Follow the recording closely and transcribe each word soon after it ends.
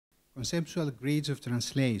Conceptual Grids of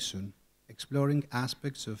Translation, exploring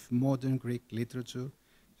aspects of modern Greek literature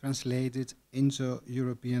translated into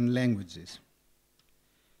European languages.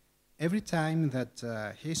 Every time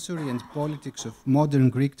that history and politics of modern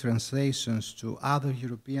Greek translations to other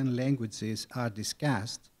European languages are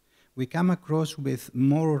discussed, we come across with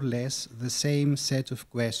more or less the same set of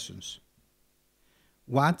questions.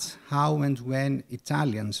 What, how, and when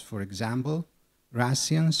Italians, for example,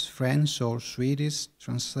 Russians, French, or Swedish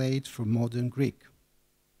translate from modern Greek?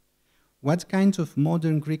 What kind of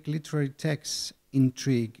modern Greek literary texts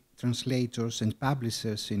intrigue translators and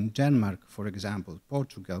publishers in Denmark, for example,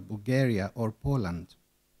 Portugal, Bulgaria, or Poland?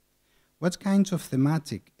 What kinds of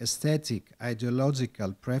thematic, aesthetic,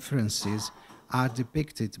 ideological preferences are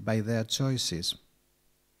depicted by their choices?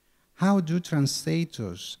 How do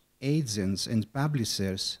translators, agents, and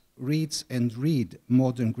publishers read and read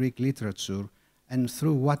modern Greek literature, and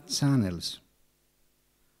through what channels?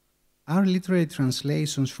 Are literary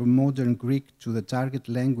translations from modern Greek to the target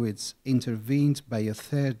language intervened by a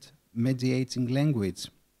third mediating language?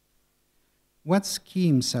 What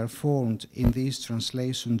schemes are formed in these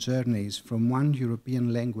translation journeys from one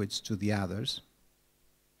European language to the others?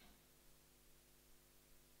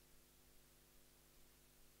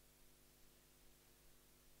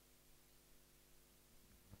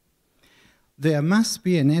 There must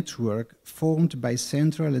be a network formed by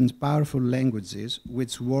central and powerful languages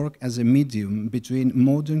which work as a medium between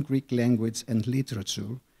modern Greek language and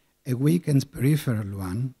literature, a weak and peripheral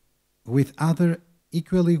one, with other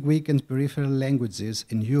equally weak and peripheral languages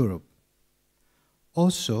in Europe.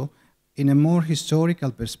 Also, in a more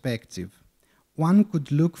historical perspective, one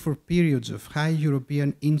could look for periods of high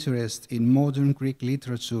European interest in modern Greek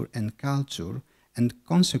literature and culture, and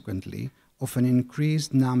consequently, of an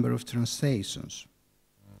increased number of translations.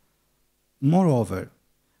 Moreover,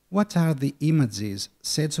 what are the images,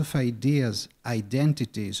 sets of ideas,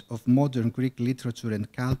 identities of modern Greek literature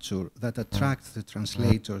and culture that attract the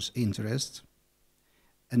translator's interest?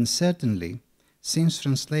 And certainly, since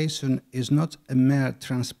translation is not a mere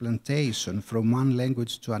transplantation from one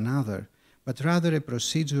language to another, but rather a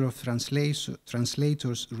procedure of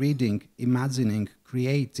translators reading, imagining,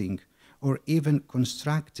 creating, or even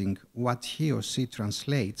constructing what he or she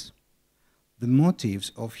translates, the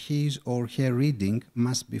motives of his or her reading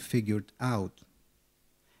must be figured out.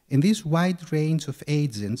 In this wide range of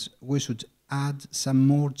agents, we should add some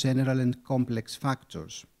more general and complex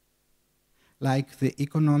factors, like the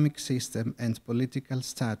economic system and political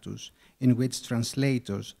status in which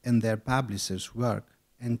translators and their publishers work,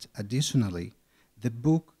 and additionally, the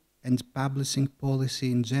book and publishing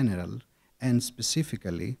policy in general, and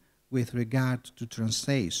specifically, with regard to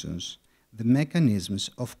translations, the mechanisms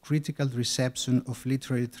of critical reception of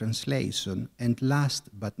literary translation, and last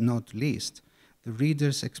but not least, the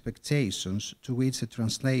reader's expectations to which a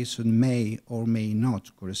translation may or may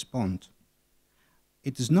not correspond.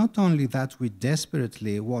 It is not only that we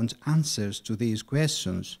desperately want answers to these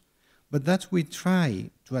questions, but that we try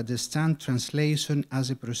to understand translation as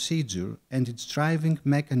a procedure and its driving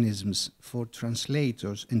mechanisms for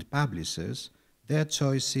translators and publishers, their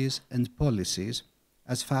choices and policies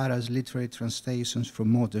as far as literary translations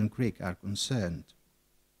from modern Greek are concerned.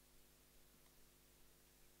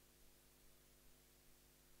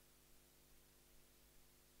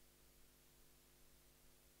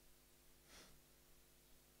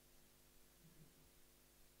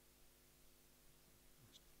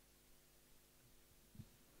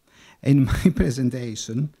 In my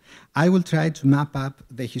presentation, I will try to map out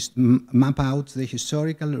the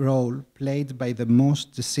historical role played by the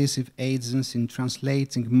most decisive agents in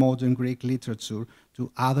translating modern Greek literature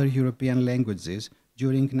to other European languages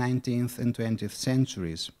during 19th and 20th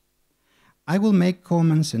centuries. I will make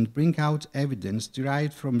comments and bring out evidence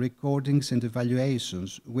derived from recordings and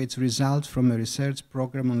evaluations which result from a research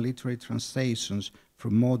program on literary translations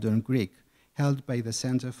from modern Greek held by the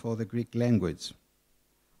Center for the Greek Language.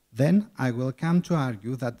 Then I will come to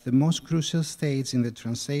argue that the most crucial stage in the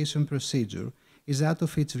translation procedure is that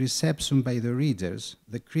of its reception by the readers,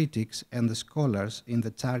 the critics, and the scholars in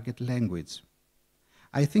the target language.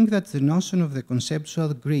 I think that the notion of the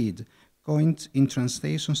conceptual grid, coined in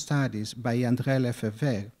translation studies by André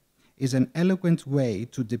Lefebvre, is an eloquent way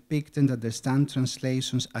to depict and understand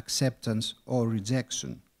translation's acceptance or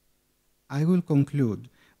rejection. I will conclude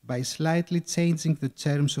by slightly changing the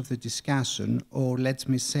terms of the discussion, or let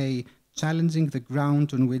me say, challenging the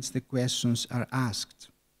ground on which the questions are asked.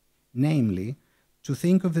 Namely, to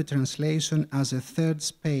think of the translation as a third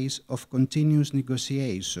space of continuous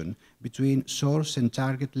negotiation between source and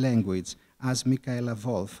target language, as Michaela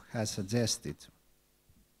Wolf has suggested.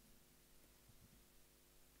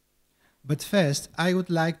 But first, I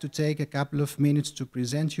would like to take a couple of minutes to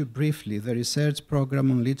present you briefly the research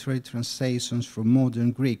program on literary translations from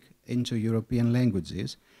modern Greek into European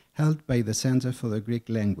languages, held by the Center for the Greek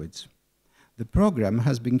Language. The program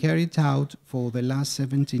has been carried out for the last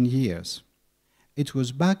 17 years. It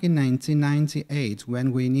was back in 1998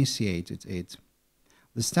 when we initiated it.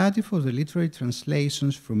 The study for the literary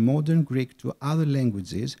translations from modern Greek to other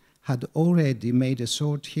languages had already made a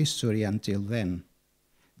short history until then.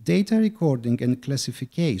 Data recording and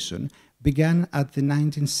classification began at the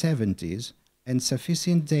 1970s, and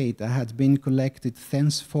sufficient data had been collected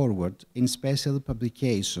thenceforward in special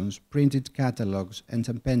publications, printed catalogues, and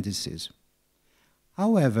appendices.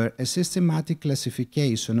 However, a systematic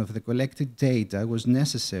classification of the collected data was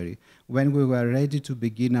necessary when we were ready to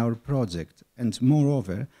begin our project, and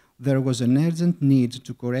moreover, there was an urgent need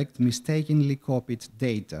to correct mistakenly copied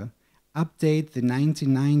data, update the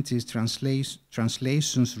 1990s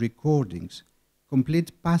translations recordings,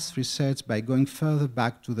 complete past research by going further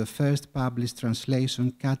back to the first published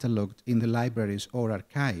translation catalogued in the libraries or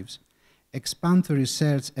archives, expand the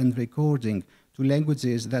research and recording to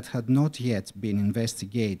languages that had not yet been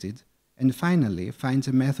investigated, and finally find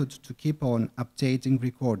a method to keep on updating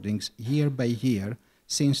recordings year by year,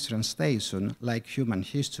 since translation, like human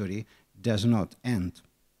history, does not end.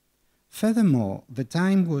 Furthermore, the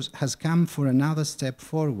time has come for another step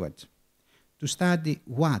forward, to study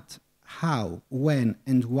what, how, when,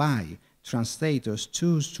 and why translators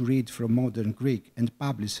choose to read from modern Greek and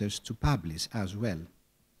publishers to publish as well.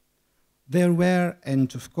 There were,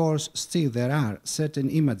 and of course still there are, certain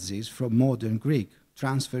images from modern Greek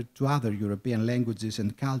transferred to other European languages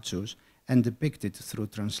and cultures and depicted through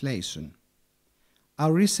translation.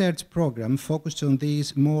 Our research program focused on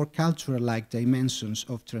these more cultural-like dimensions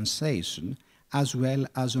of translation, as well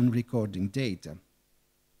as on recording data.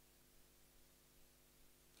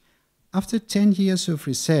 After 10 years of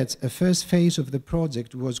research, a first phase of the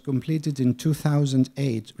project was completed in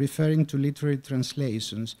 2008, referring to literary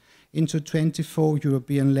translations into 24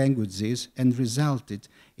 European languages, and resulted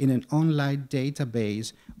in an online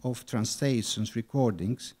database of translations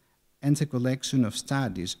recordings and a collection of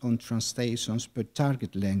studies on translations per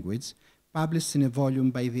target language, published in a volume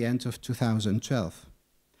by the end of 2012.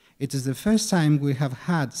 It is the first time we have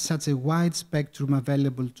had such a wide spectrum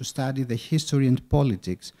available to study the history and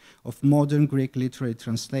politics of modern Greek literary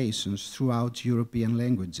translations throughout European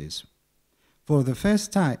languages. For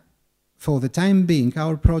the time being,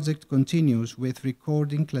 our project continues with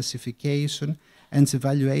recording, classification, and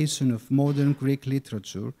evaluation of modern Greek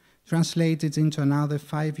literature translated into another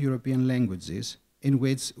 5 European languages in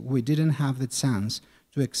which we didn't have the chance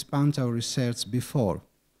to expand our research before: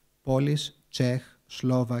 Polish, Czech,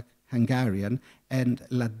 Slovak, Hungarian, and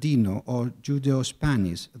Ladino or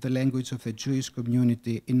Judeo-Spanish, the language of the Jewish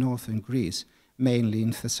community in northern Greece, mainly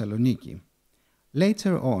in Thessaloniki.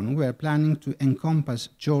 Later on, we are planning to encompass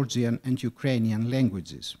Georgian and Ukrainian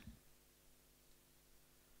languages.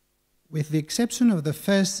 With the exception of the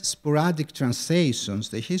first sporadic translations,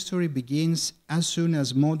 the history begins as soon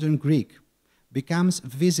as modern Greek becomes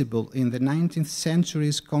visible in the 19th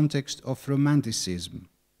century's context of Romanticism.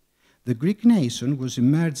 The Greek nation was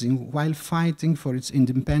emerging while fighting for its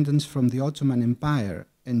independence from the Ottoman Empire,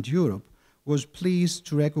 and Europe was pleased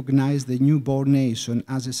to recognize the newborn nation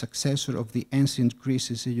as a successor of the ancient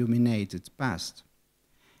Greece's illuminated past.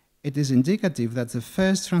 It is indicative that the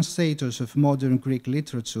first translators of modern Greek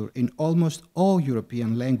literature in almost all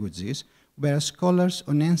European languages were scholars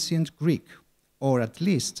on ancient Greek, or at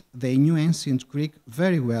least they knew ancient Greek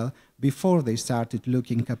very well before they started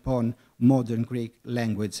looking upon modern Greek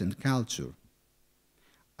language and culture.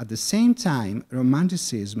 At the same time,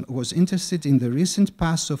 Romanticism was interested in the recent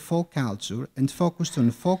past of folk culture and focused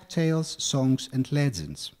on folk tales, songs, and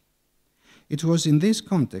legends. It was in this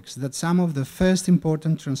context that some of the first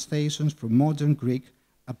important translations from modern Greek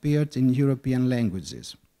appeared in European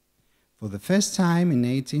languages. For the first time in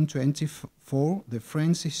 1824, the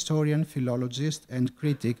French historian, philologist, and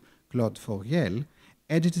critic Claude Fauriel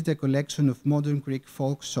edited a collection of modern Greek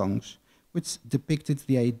folk songs which depicted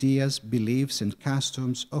the ideas, beliefs, and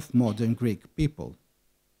customs of modern Greek people.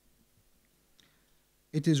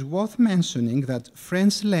 It is worth mentioning that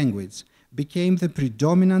French language became the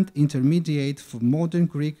predominant intermediate for modern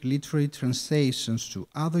Greek literary translations to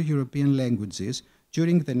other European languages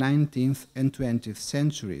during the 19th and 20th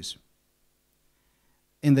centuries.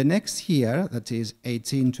 In the next year, that is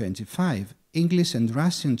 1825, English and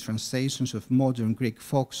Russian translations of modern Greek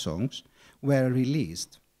folk songs were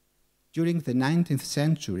released. During the 19th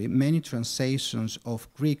century, many translations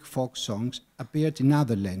of Greek folk songs appeared in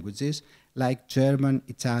other languages like German,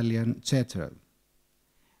 Italian, etc.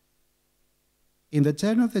 In the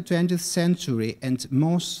turn of the 20th century and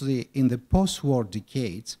mostly in the post-war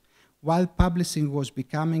decades, while publishing was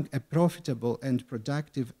becoming a profitable and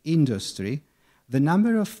productive industry, the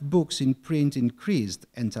number of books in print increased,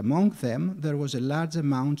 and among them there was a large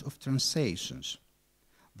amount of translations.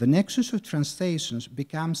 The nexus of translations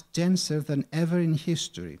becomes denser than ever in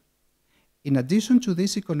history. In addition to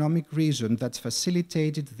this economic reason that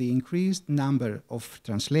facilitated the increased number of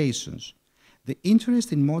translations, the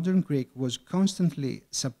interest in modern Greek was constantly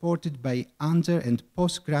supported by under- and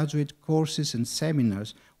postgraduate courses and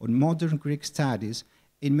seminars on modern Greek studies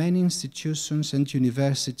in many institutions and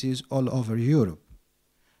universities all over Europe.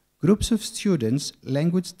 Groups of students,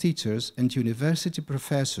 language teachers, and university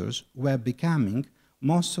professors were becoming,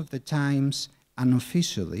 most of the times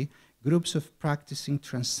unofficially, groups of practicing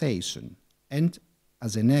translation, and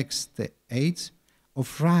as a next stage,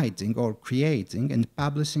 of writing or creating and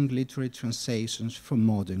publishing literary translations from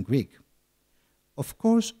modern Greek. Of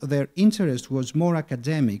course, their interest was more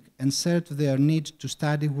academic and served their need to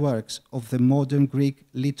study works of the modern Greek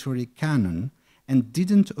literary canon and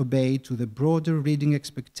didn't obey to the broader reading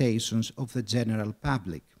expectations of the general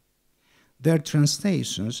public. Their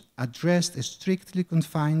translations addressed a strictly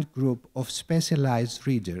confined group of specialized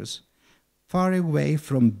readers, far away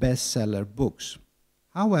from bestseller books.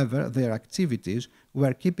 However, their activities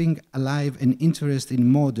were keeping alive an interest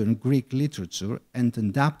in modern Greek literature and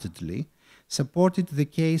undoubtedly supported the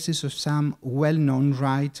cases of some well-known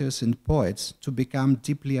writers and poets to become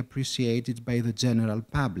deeply appreciated by the general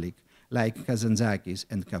public, like Kazantzakis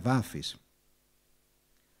and Kavafis.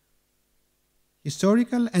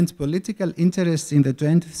 Historical and political interests in the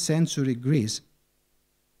 20th century Greece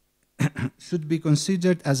should be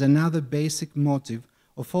considered as another basic motive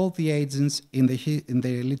of all the agents in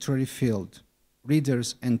the literary field: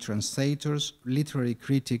 readers and translators, literary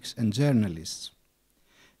critics and journalists.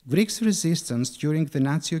 Greeks' resistance during the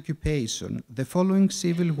Nazi occupation, the following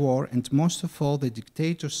civil war, and most of all the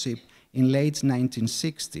dictatorship in late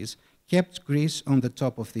 1960s kept Greece on the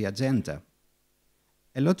top of the agenda.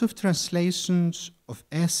 A lot of translations of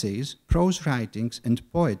essays, prose writings,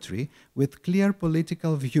 and poetry with clear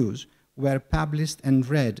political views were published and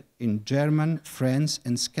read in German, French,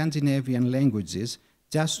 and Scandinavian languages,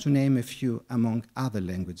 just to name a few among other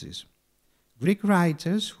languages. Greek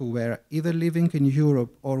writers who were either living in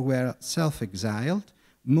Europe or were self-exiled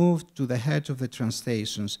moved to the heart of the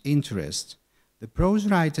translation's interest. The prose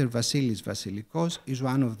writer Vasilis Vasiliadis is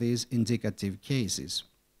one of these indicative cases.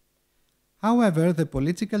 However, the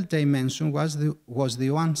political dimension was the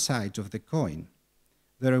one side of the coin.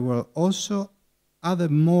 There were also other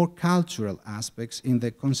more cultural aspects in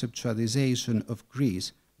the conceptualization of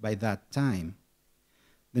Greece by that time.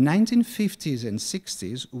 The 1950s and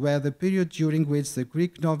 60s were the period during which the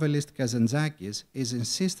Greek novelist Kazantzakis is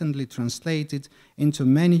insistently translated into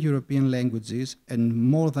many European languages, and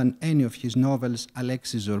more than any of his novels,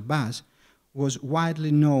 Alexis Zorbas was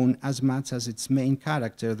widely known as much as its main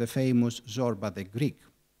character, the famous Zorba the Greek.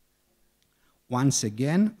 Once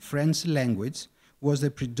again, French language was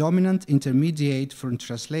the predominant intermediate for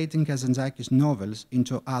translating Kazantzakis' novels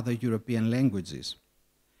into other European languages.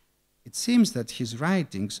 It seems that his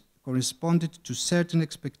writings corresponded to certain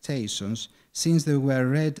expectations, since they were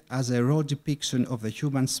read as a raw depiction of the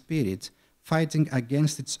human spirit fighting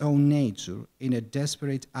against its own nature in a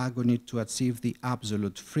desperate agony to achieve the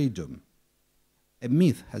absolute freedom. A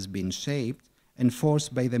myth has been shaped,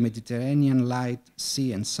 enforced by the Mediterranean light,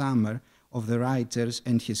 sea, and summer of the writer's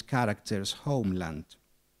and his character's homeland.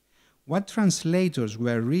 What translators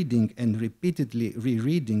were reading and repeatedly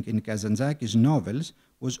rereading in Kazantzakis' novels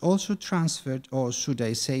was also transferred, or should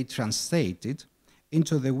I say translated,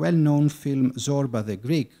 into the well-known film Zorba the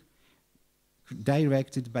Greek,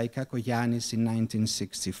 directed by Kakoyannis in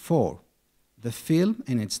 1964. The film,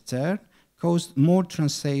 in its turn, caused more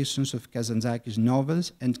translations of Kazantzakis'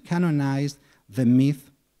 novels and canonized the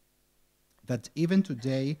myth that even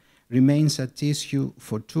today remains at issue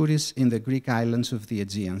for tourists in the Greek islands of the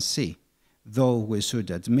Aegean Sea, though we should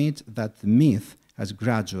admit that the myth has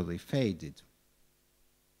gradually faded.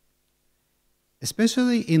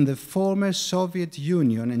 Especially in the former Soviet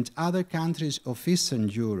Union and other countries of Eastern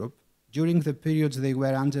Europe, during the periods they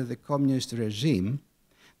were under the communist regime,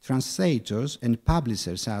 translators and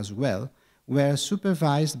publishers as well were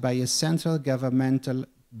supervised by a central governmental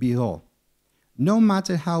bureau. No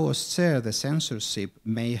matter how austere the censorship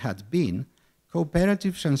may have been,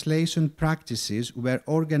 cooperative translation practices were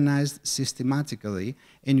organized systematically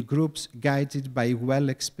in groups guided by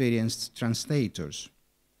well-experienced translators.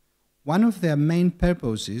 One of their main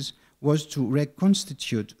purposes was to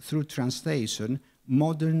reconstitute through translation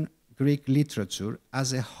modern Greek literature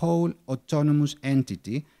as a whole autonomous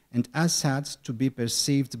entity and as such to be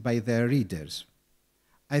perceived by their readers.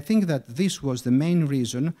 I think that this was the main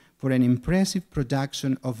reason for an impressive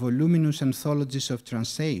production of voluminous anthologies of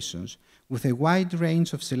translations with a wide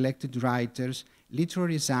range of selected writers,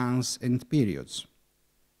 literary genres, and periods.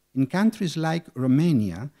 In countries like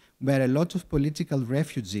Romania, where a lot of political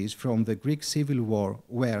refugees from the Greek Civil War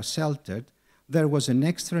were sheltered, there was an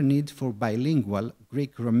extra need for bilingual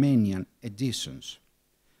Greek-Romanian editions.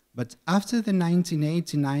 But after the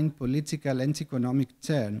 1989 political and economic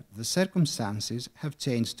turn, the circumstances have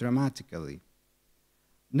changed dramatically.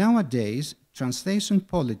 Nowadays, translation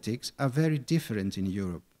politics are very different in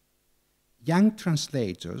Europe. Young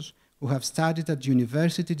translators who have studied at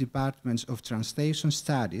university departments of translation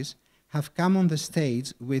studies have come on the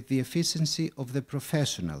stage with the efficiency of the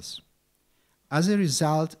professionals. As a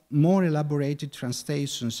result, more elaborated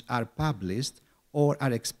translations are published or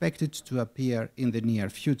are expected to appear in the near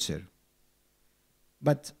future.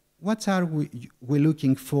 But what are we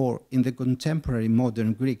looking for in the contemporary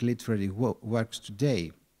modern Greek literary works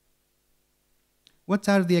today? What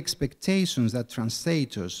are the expectations that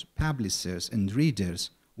translators, publishers, and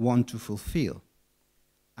readers want to fulfill?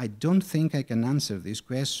 I don't think I can answer this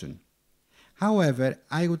question. However,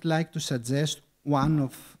 I would like to suggest one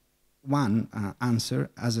answer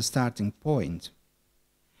as a starting point.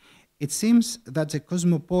 It seems that a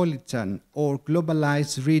cosmopolitan or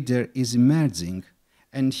globalized reader is emerging,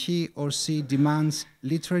 and he or she demands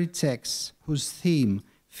literary texts whose theme,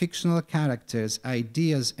 fictional characters,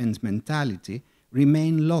 ideas, and mentality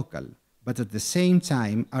remain local, but at the same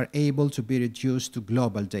time are able to be reduced to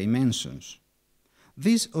global dimensions.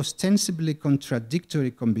 This ostensibly contradictory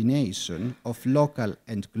combination of local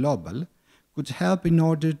and global could help in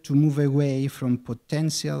order to move away from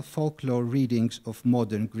potential folklore readings of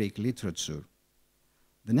modern Greek literature.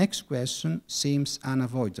 The next question seems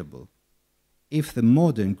unavoidable. If the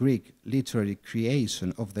modern Greek literary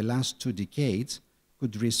creation of the last 2 decades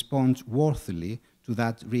could respond worthily to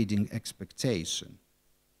that reading expectation.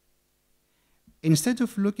 Instead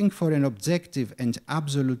of looking for an objective and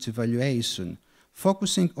absolute evaluation,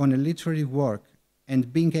 focusing on a literary work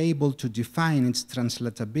and being able to define its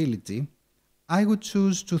translatability, I would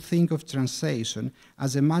choose to think of translation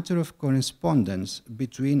as a matter of correspondence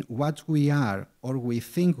between what we are or we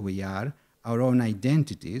think we are, our own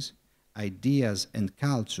identities, ideas, and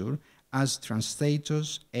culture, as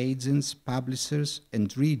translators, agents, publishers,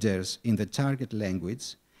 and readers in the target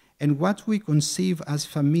language, and what we conceive as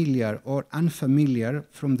familiar or unfamiliar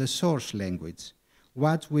from the source language,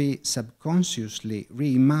 what we subconsciously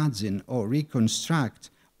reimagine or reconstruct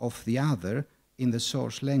of the other in the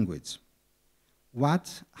source language.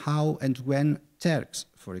 What, how, and when Turks,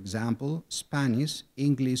 for example, Spanish,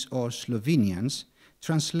 English, or Slovenians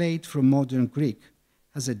translate from modern Greek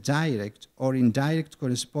has a direct or indirect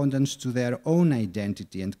correspondence to their own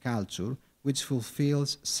identity and culture, which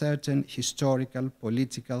fulfills certain historical,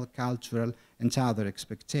 political, cultural, and other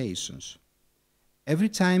expectations. Every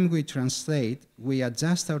time we translate, we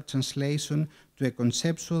adjust our translation to a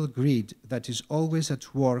conceptual grid that is always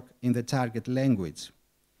at work in the target language.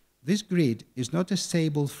 This grid is not a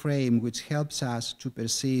stable frame which helps us to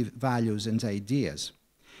perceive values and ideas.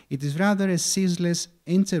 It is rather a ceaseless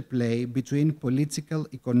interplay between political,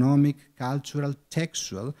 economic, cultural,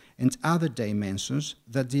 textual, and other dimensions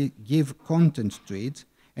that give content to it,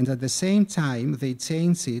 and at the same time they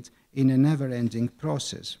change it in a never-ending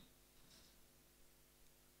process.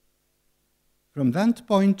 From that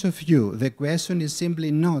point of view, the question is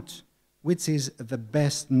simply not which is the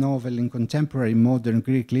best novel in contemporary modern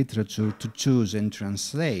Greek literature to choose and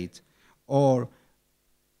translate, or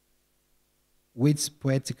which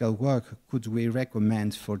poetical work could we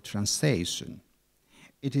recommend for translation.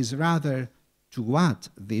 It is rather to what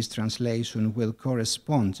this translation will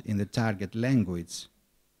correspond in the target language,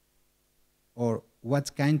 or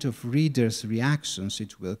what kind of readers' reactions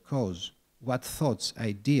it will cause, what thoughts,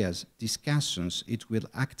 ideas, discussions it will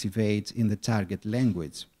activate in the target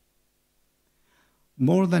language.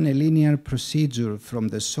 More than a linear procedure from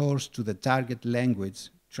the source to the target language,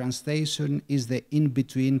 translation is the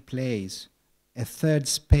in-between place, a third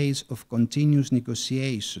space of continuous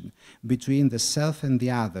negotiation between the self and the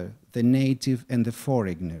other, the native and the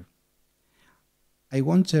foreigner. I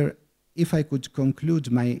wonder if I could conclude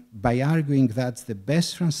by arguing that the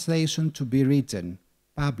best translation to be written,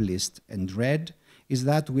 published, and read is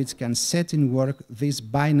that which can set in work these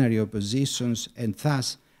binary oppositions and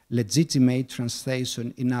thus legitimate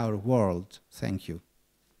translation in our world. Thank you.